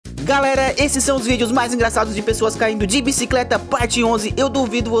Galera, esses são os vídeos mais engraçados de pessoas caindo de bicicleta, parte 11. Eu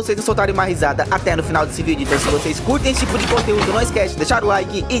duvido vocês não soltarem uma risada até no final desse vídeo. Então se vocês curtem esse tipo de conteúdo, não esquece de deixar o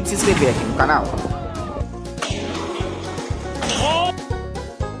like e de se inscrever aqui no canal.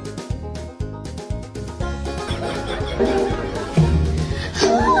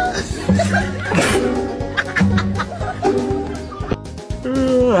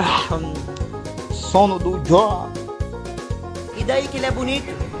 Sono do Jó. E daí que ele é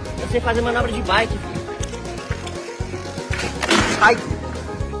bonito? Eu sei fazer manobra de bike, filho. Ai!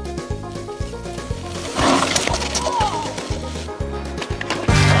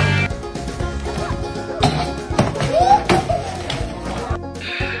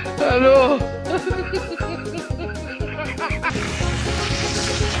 Alô?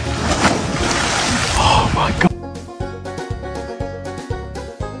 Oh my God.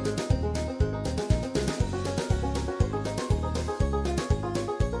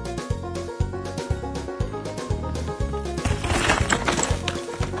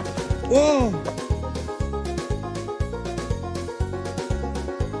 Oh!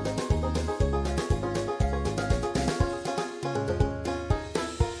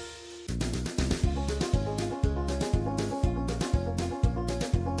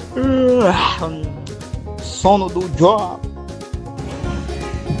 Sono do Jó.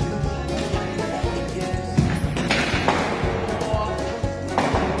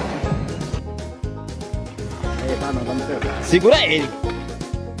 Segura ele.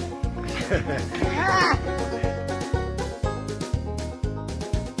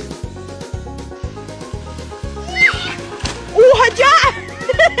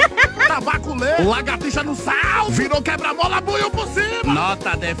 Tabaculê, lagartixa no sal, virou quebra-mola, buiu por cima.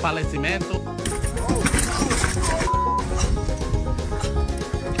 Nota de falecimento.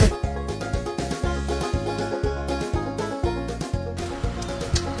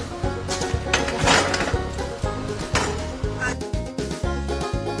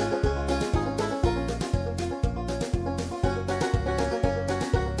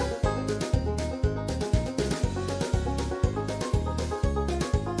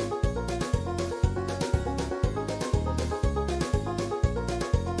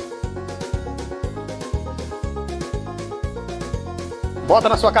 Bota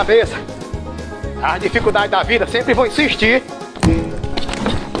na sua cabeça. As dificuldades da vida sempre vão insistir.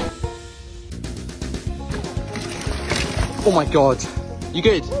 Oh my God. You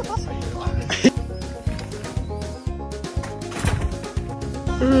good?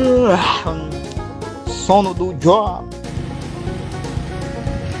 Sono do Jó.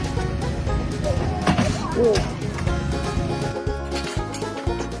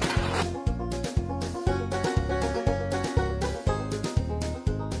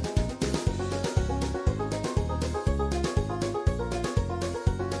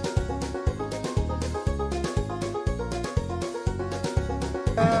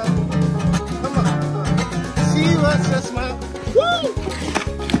 See what's your smile. Woo!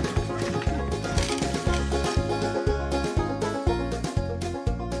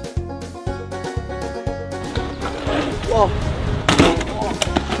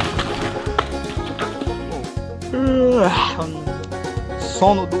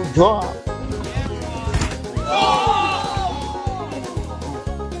 Sono do Jó.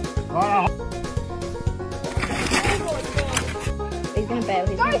 He's gonna bail,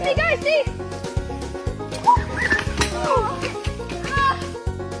 he's gonna bail. Go, Steve!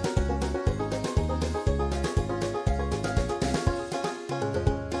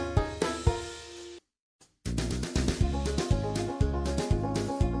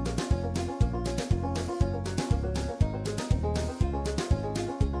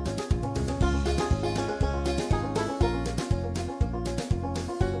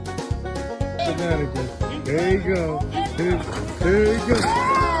 There you go. There you go.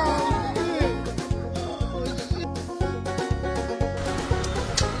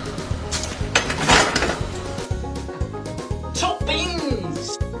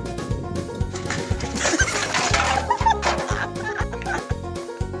 Tombos!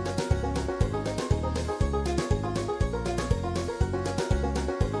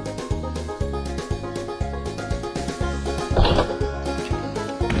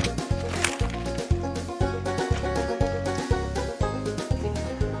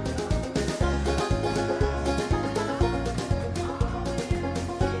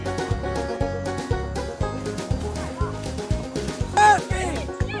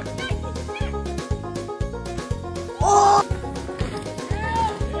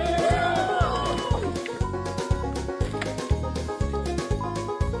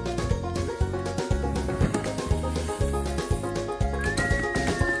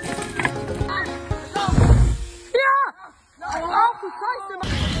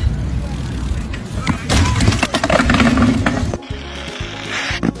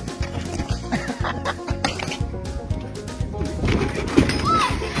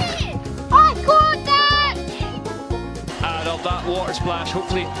 water splash,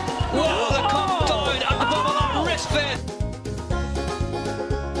 hopefully. Whoa, the come down at the bottom of that wrist fit.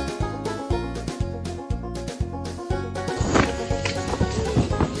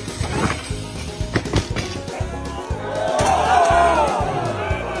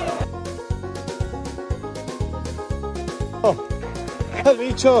 ¡El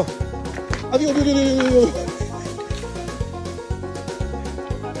bicho! ¡Adiós, adiós, adiós, adiós!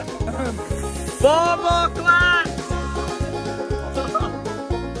 Vamos, class!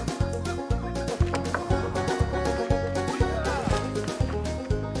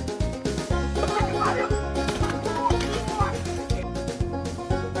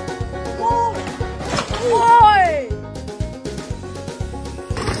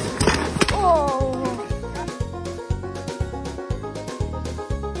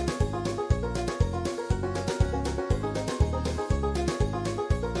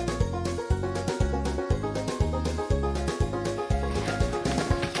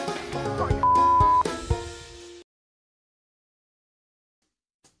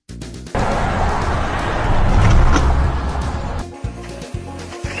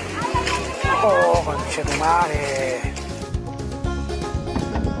 ¡Oh, conche tu madre!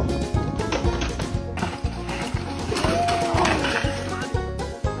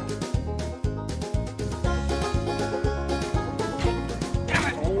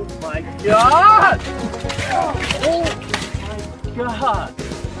 Oh my god! Oh my god!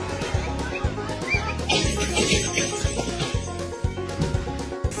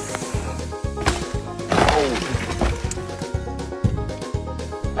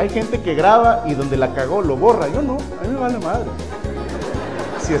 Hay gente que graba y donde la cagó lo borra. Yo no, a mí me vale madre.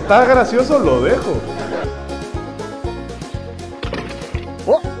 Si está gracioso lo dejo.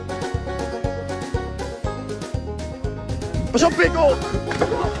 ¡Pasó pico!